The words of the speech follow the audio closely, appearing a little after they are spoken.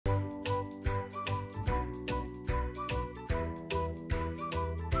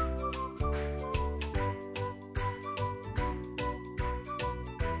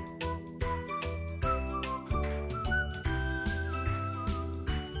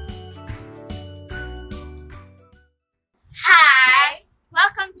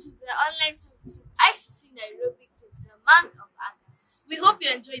online service of ICC Nairobi since the month of August. We hope you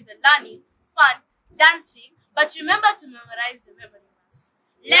enjoyed the learning, fun, dancing, but remember to memorize the memory verse.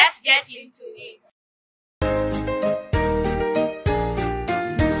 Let's get into it.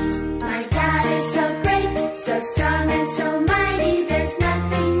 My God is so great, so strong and so mighty, there's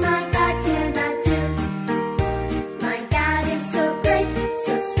nothing my God cannot do. My God is so great,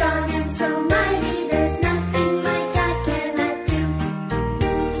 so strong and so mighty, there's nothing my God cannot do.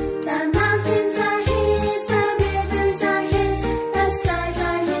 The mountains are His, the rivers are His, the stars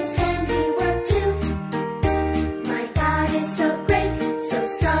are His handiwork too. My God is so great, so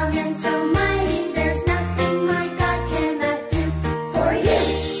strong and so mighty, there's nothing my God cannot do for you.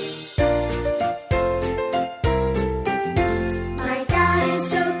 My God is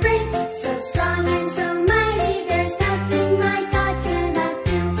so great, so strong and so mighty, there's nothing my God cannot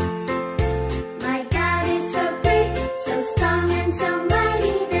do. My God is so great, so strong and so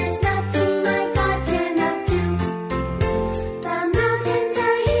mighty, there's nothing my God cannot do. The mountains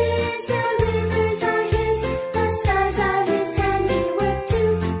are His, the rivers are His, the stars are His handiwork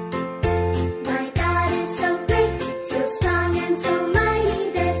too. My God is so great, so strong and so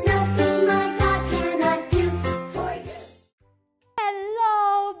mighty, there's nothing my God cannot do for you.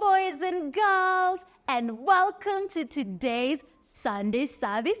 Hello, boys and girls, and welcome to today's Sunday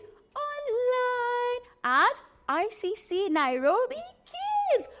service online at ICC Nairobi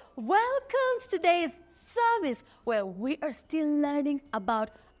Kids. Welcome to today's service where we are still learning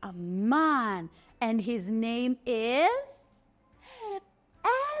about a man, and his name is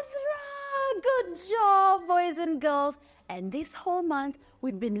Ezra. Good job, boys and girls. And this whole month,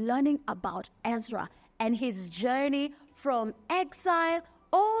 we've been learning about Ezra and his journey from exile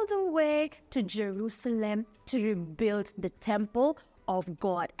all the way to Jerusalem to rebuild the temple of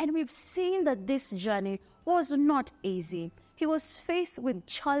God. And we've seen that this journey was not easy. He was faced with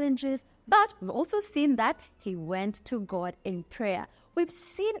challenges, but we've also seen that he went to God in prayer. We've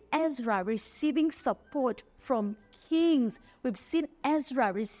seen Ezra receiving support from kings. We've seen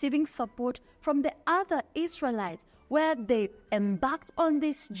Ezra receiving support from the other Israelites, where they embarked on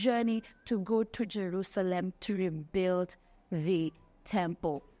this journey to go to Jerusalem to rebuild the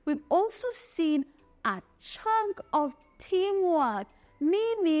temple. We've also seen a chunk of teamwork,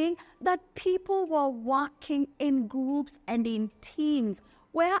 meaning that people were working in groups and in teams,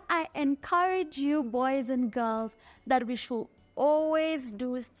 where I encourage you, boys and girls, that we should always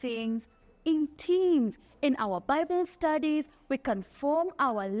do things in teams. In our Bible studies, we can form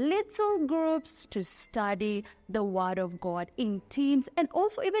our little groups to study the Word of God in teams. And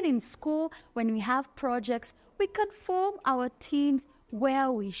also even in school, when we have projects, we can form our teams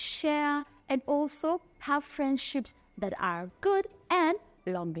where we share and also have friendships that are good and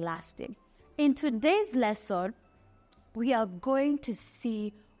long-lasting. In today's lesson, we are going to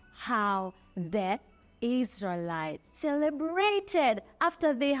see how the Israelites celebrated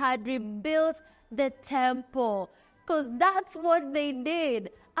after they had rebuilt the temple, because that's what they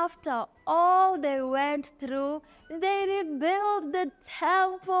did. After all they went through, they rebuilt the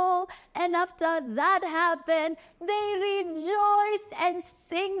temple, and after that happened, they rejoiced and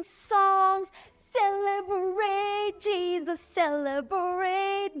sing songs. Celebrate Jesus,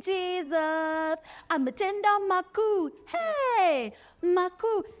 celebrate Jesus. Ametenda makuu, hey,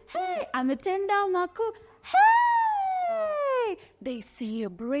 makuu, hey, ametenda makuu, hey. They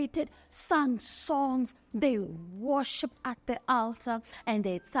celebrated, sang songs, they worshiped at the altar, and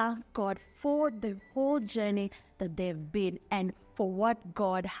they thanked God for the whole journey that they've been and for what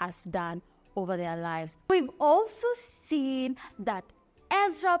God has done over their lives. We've also seen that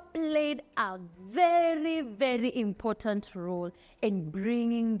Ezra played a very, very important role in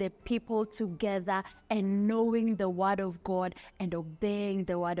bringing the people together and knowing the Word of God and obeying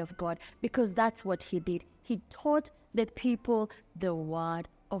the Word of God, because that's what he did. He taught the people the Word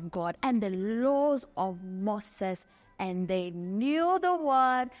of God and the laws of Moses, and they knew the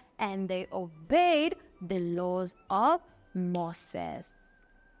Word and they obeyed the laws of Moses.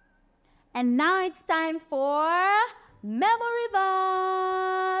 And now it's time for Memory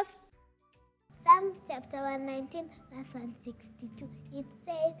Verse. Psalm chapter 119, verse 162. It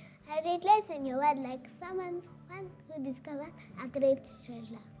says, I rejoice in your word like someone one who discovers a great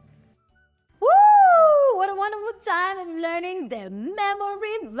treasure. Woo! What a wonderful time of learning the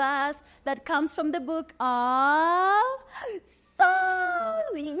memory verse that comes from the book of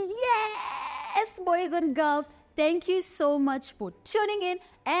Psalms. Yes, boys and girls, thank you so much for tuning in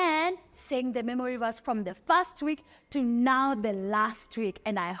and saying the memory verse from the first week to now the last week.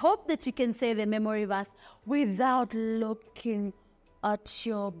 And I hope that you can say the memory verse without looking at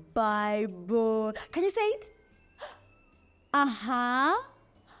your Bible. Can you say it?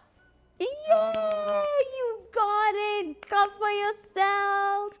 Yeah, you got it. Clap for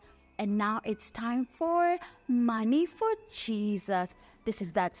yourselves. And now it's time for Money for Jesus. This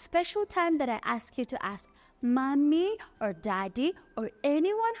is that special time that I ask you to ask mommy or daddy or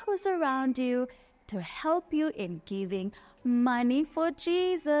anyone who's around you to help you in giving money for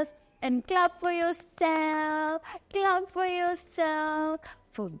Jesus. And clap for yourself. Clap for yourself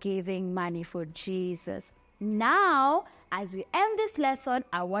for giving money for Jesus. Now, as we end this lesson,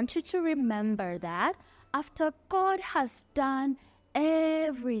 I want you to remember that after God has done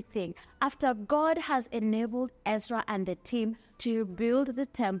everything, after God has enabled Ezra and the team to build the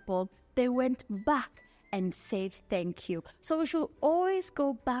temple, they went back and said thank you. So we should always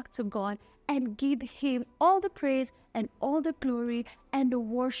go back to God and give Him all the praise and all the glory and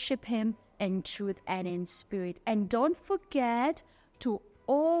worship Him in truth and in spirit. And don't forget to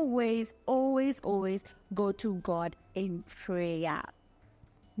always go to God in prayer.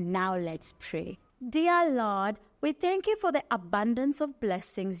 Now let's pray. Dear Lord, we thank you for the abundance of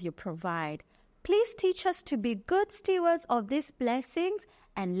blessings you provide. Please teach us to be good stewards of these blessings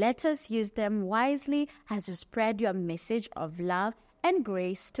and let us use them wisely as you spread your message of love and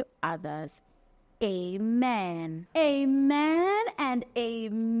grace to others. Amen. Amen and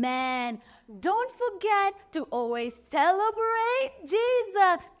amen. Don't forget to always celebrate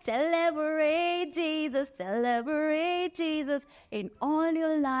Jesus. Celebrate Jesus. Celebrate Jesus in all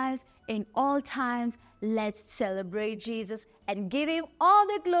your lives, in all times. Let's celebrate Jesus and give Him all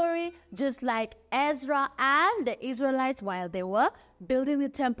the glory, just like Ezra and the Israelites while they were building the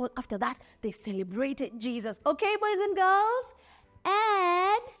temple. After that, they celebrated Jesus. Okay, boys and girls?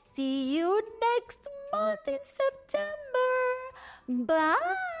 And see you next month in September.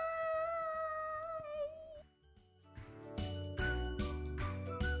 Bye.